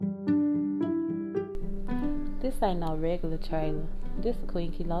This ain't no regular trailer. This a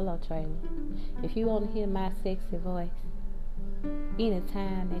Queen Kilolo trailer. If you want to hear my sexy voice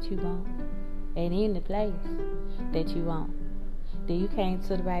anytime that you want and in the place that you want, then you came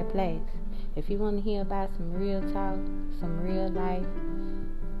to the right place. If you want to hear about some real talk, some real life,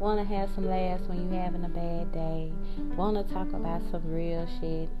 want to have some laughs when you're having a bad day, want to talk about some real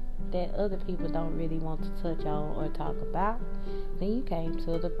shit that other people don't really want to touch on or talk about, then you came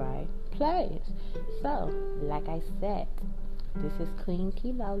to the right place. So, like I said, this is Queen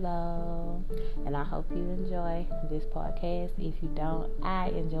Kilolo, and I hope you enjoy this podcast. If you don't, I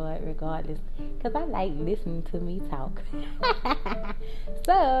enjoy it regardless, because I like listening to me talk.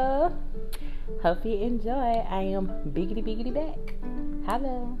 So, hope you enjoy. I am biggity back.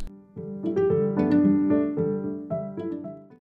 Hello.